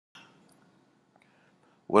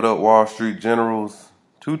What up, Wall Street Generals?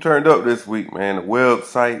 Two turned up this week, man. The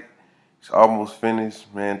website is almost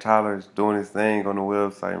finished, man. Tyler is doing his thing on the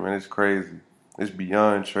website, man. It's crazy. It's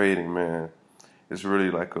beyond trading, man. It's really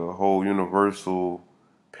like a whole universal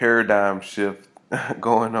paradigm shift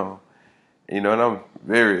going on. And I'm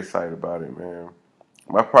very excited about it, man.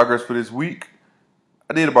 My progress for this week,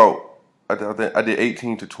 I did about, I did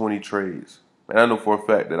 18 to 20 trades. And I know for a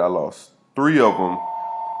fact that I lost 3 of them.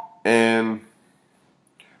 And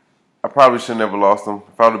I probably should never lost them.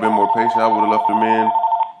 If I would have been more patient, I would have left them in,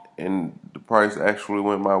 and the price actually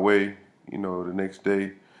went my way, the next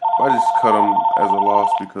day. But I just cut them as a loss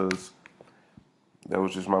because that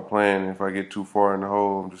was just my plan. If I get too far in the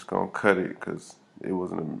hole, I'm just gonna cut it because it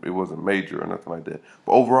wasn't major or nothing like that.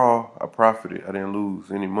 But overall, I profited. I didn't lose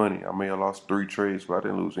any money. I may have lost 3 trades, but I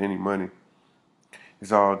didn't lose any money.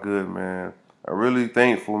 It's all good, man. I'm really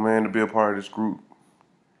thankful, man, to be a part of this group.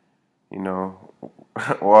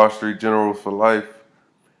 Wall Street Generals for life.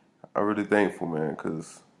 I'm really thankful, man,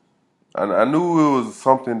 because I knew it was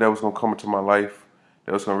something that was going to come into my life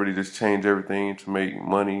that was going to really just change everything to make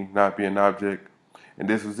money not be an object. And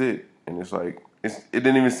this was it. And it's like, it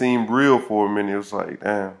didn't even seem real for a minute. It was like,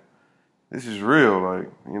 damn, this is real. Like,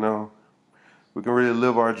 we can really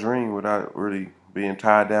live our dream without really being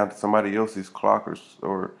tied down to somebody else's clock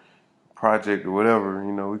or project or whatever.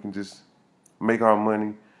 We can just make our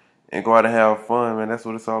money and go out and have fun, man. That's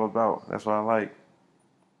what it's all about. That's what I like.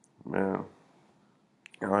 Man,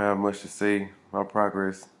 I don't have much to say. My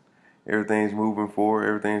progress, everything's moving forward.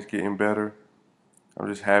 Everything's getting better. I'm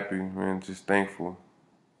just happy, man. Just thankful.